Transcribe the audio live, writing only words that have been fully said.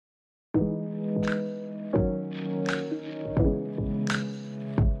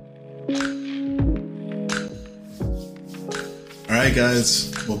Alright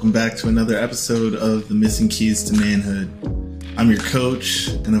guys, welcome back to another episode of The Missing Keys to Manhood. I'm your coach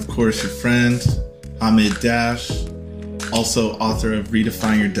and of course your friend, Hamid Dash, also author of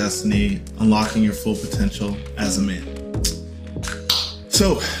Redefine Your Destiny, Unlocking Your Full Potential as a Man.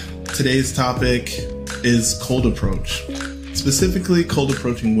 So, today's topic is cold approach, specifically cold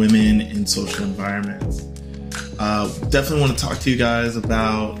approaching women in social environments. Definitely want to talk to you guys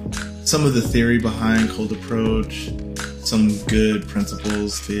about some of the theory behind cold approach, some good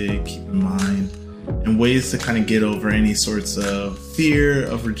principles to keep in mind, and ways to kind of get over any sorts of fear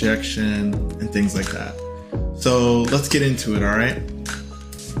of rejection and things like that. So let's get into it, all right?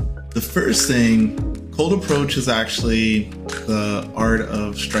 The first thing, cold approach is actually the art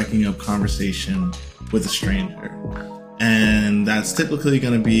of striking up conversation with a stranger. And that's typically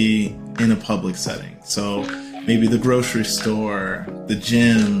going to be in a public setting. So maybe the grocery store, the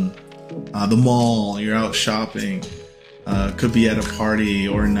gym, the mall, you're out shopping. Could be at a party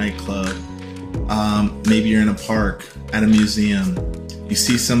or a nightclub. Maybe you're in a park, at a museum. You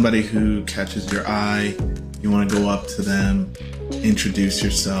see somebody who catches your eye. You want to go up to them, introduce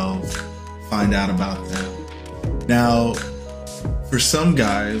yourself, find out about them. Now, for some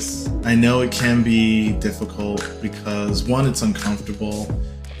guys, I know it can be difficult because one, it's uncomfortable.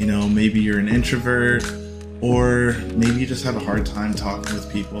 You know, maybe you're an introvert or maybe you just have a hard time talking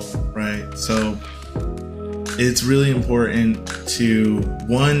with people, right? So it's really important to,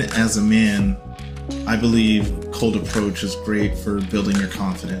 one, as a man, I believe cold approach is great for building your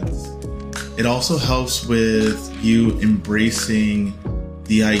confidence. It also helps with you embracing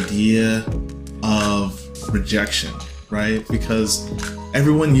the idea of rejection, right? Because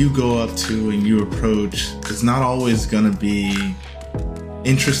everyone you go up to and you approach is not always going to be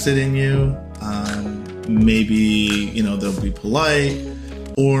interested in you. Maybe, you know, they'll be polite,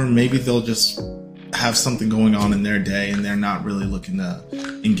 or maybe they'll just have something going on in their day and they're not really looking to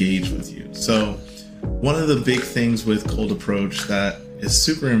engage with you. So one of the big things with cold approach that is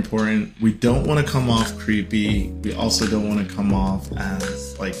super important, we don't want to come off creepy. We also don't want to come off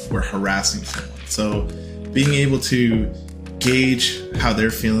as like we're harassing someone. So being able to gauge how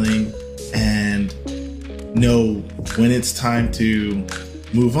they're feeling and know when it's time to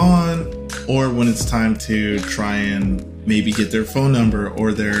move on or when it's time to try and maybe get their phone number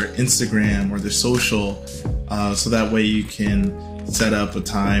or their Instagram or their social, so that way you can set up a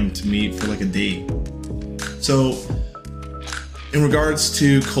time to meet for like a date. So in regards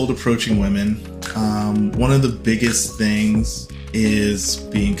to cold approaching women, one of the biggest things is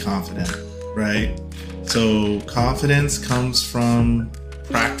being confident, right? So confidence comes from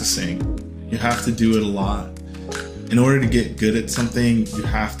practicing. You have to do it a lot. In order to get good at something, you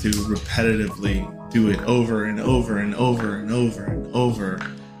have to repetitively do it over and over and over and over and over.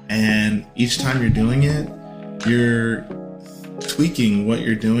 And each time you're doing it, you're tweaking what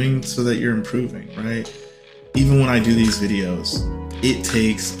you're doing so that you're improving, right? Even when I do these videos, it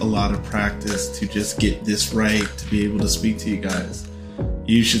takes a lot of practice to just get this right, to be able to speak to you guys.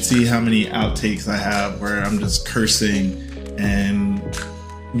 You should see how many outtakes I have where I'm just cursing and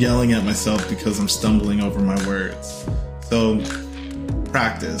yelling at myself because I'm stumbling over my words. So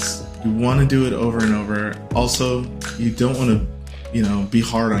practice. You want to do it over and over. Also, you don't want to, you know, be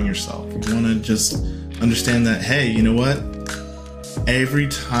hard on yourself. You want to just understand that, hey, you know what? Every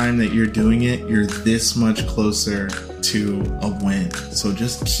time that you're doing it, you're this much closer to a win. So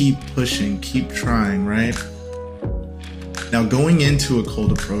just keep pushing, keep trying, right? Now, going into a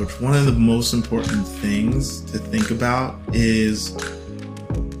cold approach, one of the most important things to think about is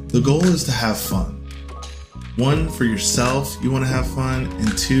the goal is to have fun. One, for yourself, you want to have fun,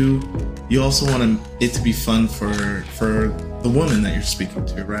 and two, you also want it to be fun for the woman that you're speaking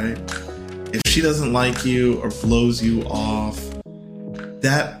to, right? If she doesn't like you or blows you off,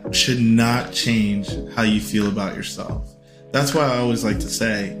 that should not change how you feel about yourself. That's why I always like to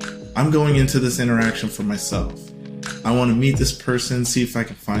say, I'm going into this interaction for myself. I want to meet this person, see if I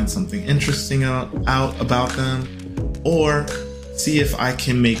can find something interesting out about them, or see if I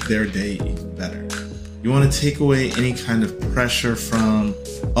can make their day even better. You want to take away any kind of pressure from,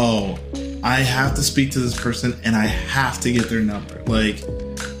 oh, I have to speak to this person and I have to get their number. Like,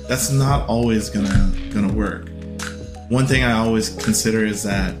 that's not always gonna work. One thing I always consider is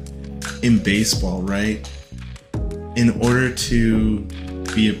that in baseball, right? In order to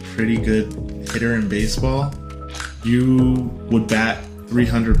be a pretty good hitter in baseball, you would bat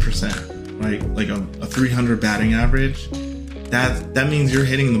 300%, right? Like a 300 batting average. That means you're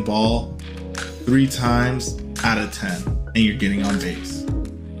hitting the ball 3 times out of 10 and you're getting on base.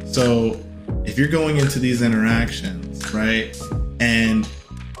 So if you're going into these interactions, right, and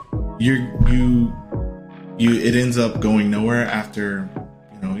you it ends up going nowhere after,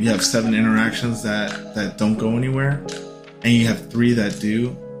 you have 7 interactions that don't go anywhere, and you have 3 that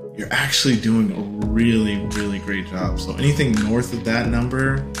do, you're actually doing a really, really great job. So anything north of that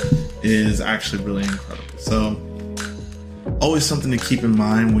number is actually really incredible. So always something to keep in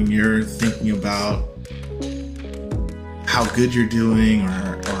mind when you're thinking about how good you're doing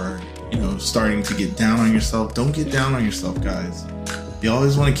or starting to get down on yourself. Don't get down on yourself, guys. You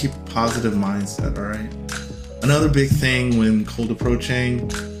always want to keep a positive mindset, all right? Another big thing when cold approaching,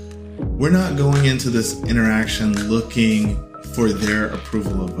 we're not going into this interaction looking for their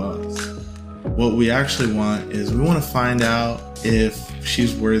approval of us. What we actually want is we want to find out if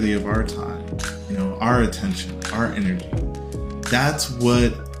she's worthy of our time, our attention, our energy. That's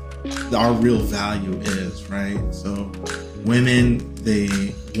what our real value is, right? So women,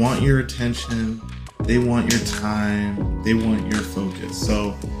 they want your attention, they want your time, they want your focus.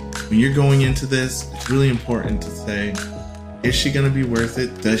 So when you're going into this, it's really important to say, is she going to be worth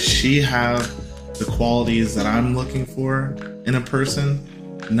it? Does she have the qualities that I'm looking for in a person?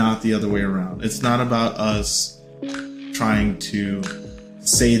 Not the other way around. It's not about us trying to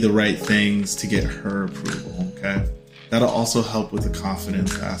say the right things to get her approval, okay? That'll also help with the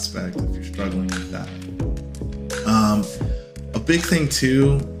confidence aspect if you're struggling with that. A big thing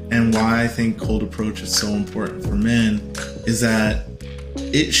too, and why I think cold approach is so important for men, is that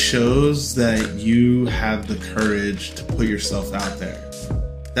it shows that you have the courage to put yourself out there.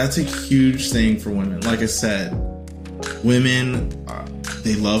 That's a huge thing for women. Like I said, women,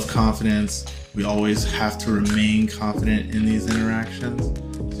 they love confidence. We always have to remain confident in these interactions.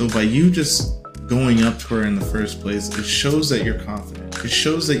 So by you just going up to her in the first place, it shows that you're confident. It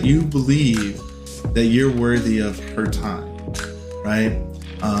shows that you believe that you're worthy of her time, right?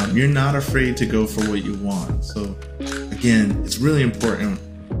 You're not afraid to go for what you want. So again, it's really important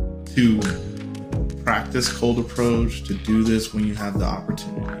to practice cold approach, to do this when you have the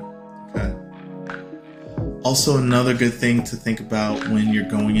opportunity, okay? Also, another good thing to think about when you're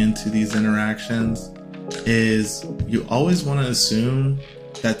going into these interactions is you always want to assume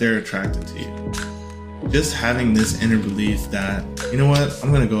that they're attracted to you. Just having this inner belief that, you know what,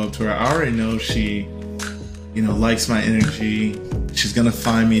 I'm going to go up to her. I already know she, likes my energy. She's going to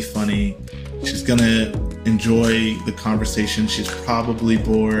find me funny. She's going to enjoy the conversation. She's probably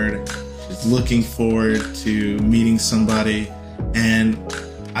bored. She's looking forward to meeting somebody. And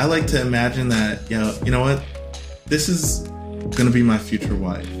I like to imagine that, you know what, this is going to be my future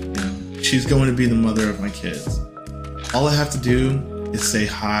wife. She's going to be the mother of my kids. All I have to do is say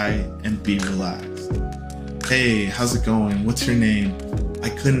hi and be relaxed. Hey, how's it going? What's your name? I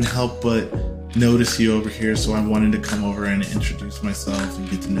couldn't help but notice you over here, so I wanted to come over and introduce myself and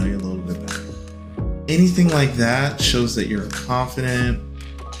get to know you a little bit better. Anything like that shows that you're a confident,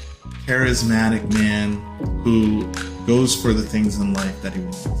 charismatic man who goes for the things in life that he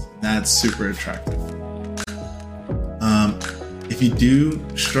wants. That's super attractive. If you do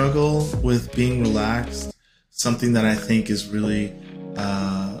struggle with being relaxed, something that I think is really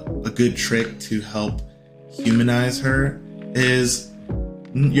a good trick to help humanize her is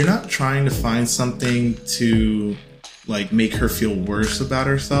you're not trying to find something to make her feel worse about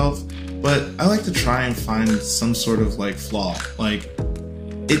herself, but I like to try and find some sort of flaw.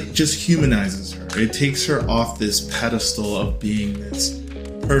 It just humanizes her. It takes her off this pedestal of being this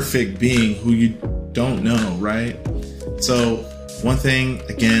perfect being who you don't know, right? So one thing,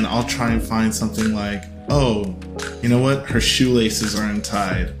 again, I'll try and find something like, oh, you know what? Her shoelaces are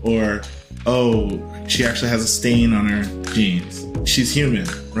untied. Or, oh, she actually has a stain on her jeans. She's human,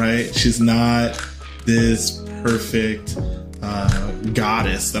 right? She's not this perfect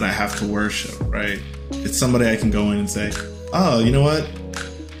goddess that I have to worship, right? It's somebody I can go in and say, oh, you know what?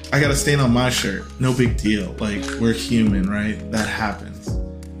 I got a stain on my shirt. No big deal. We're human, right? That happens.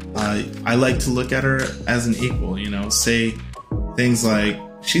 I like to look at her as an equal, say things like,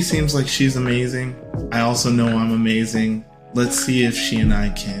 she seems like she's amazing. I also know I'm amazing. Let's see if she and I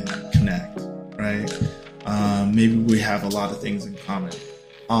can connect, right? Maybe we have a lot of things in common.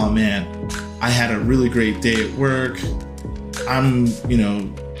 Oh man, I had a really great day at work. I'm,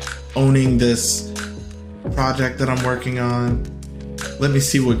 owning this project that I'm working on. Let me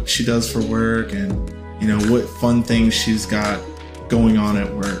see what she does for work and, what fun things she's got going on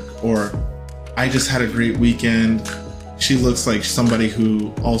at work. Or I just had a great weekend. She looks like somebody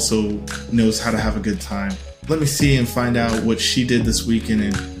who also knows how to have a good time. Let me see and find out what she did this weekend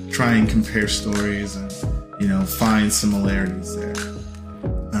and try and compare stories and, find similarities there.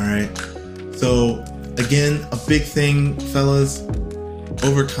 All right. So again, a big thing, fellas,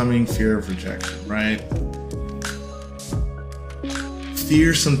 overcoming fear of rejection, right?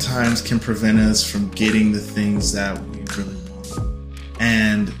 fear sometimes can prevent us from getting the things that we really want.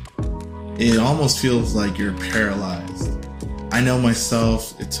 And it almost feels like you're paralyzed. I know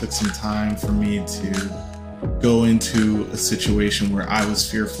myself, it took some time for me to go into a situation where I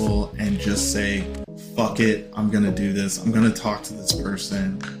was fearful and just say, fuck it, I'm gonna do this. I'm gonna talk to this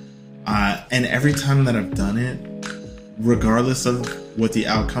person. And every time that I've done it, regardless of what the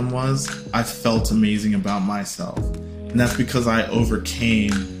outcome was, I felt amazing about myself. And that's because I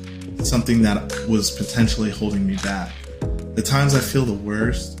overcame something that was potentially holding me back. The times I feel the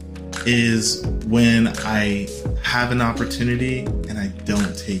worst is when I have an opportunity and I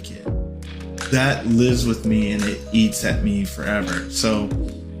don't take it. That lives with me and it eats at me forever. So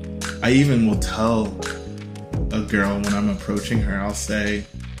I even will tell a girl when I'm approaching her, I'll say,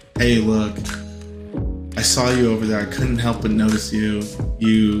 hey, look, I saw you over there. I couldn't help but notice you.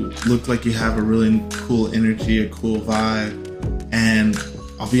 You look like you have a really cool energy, a cool vibe. And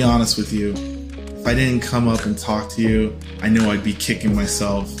I'll be honest with you, if I didn't come up and talk to you, I know I'd be kicking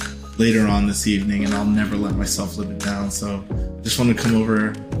myself later on this evening, and I'll never let myself live it down. So just want to come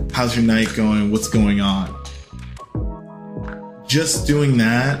over. How's your night going? What's going on? Just doing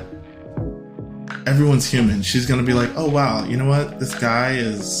that, everyone's human. She's going to be like, oh, wow, you know what? This guy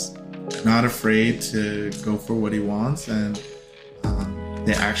is not afraid to go for what he wants. And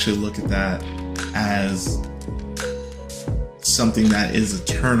they actually look at that as something that is a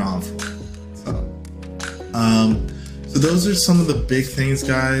turn on for them. So those are some of the big things,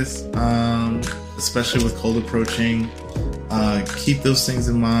 guys, especially with cold approaching. Keep those things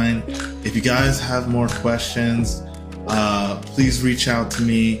in mind. If you guys have more questions, please reach out to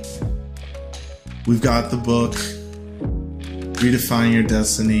me. We've got the book, Redefining Your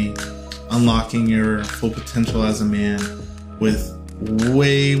Destiny, Unlocking Your Full Potential as a Man, with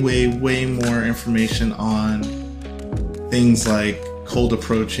way more information on things like cold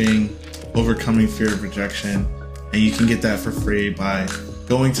approaching, overcoming fear of rejection. And you can get that for free by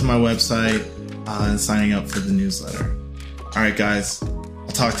going to my website and signing up for the newsletter. All right, guys, I'll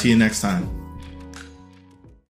talk to you next time.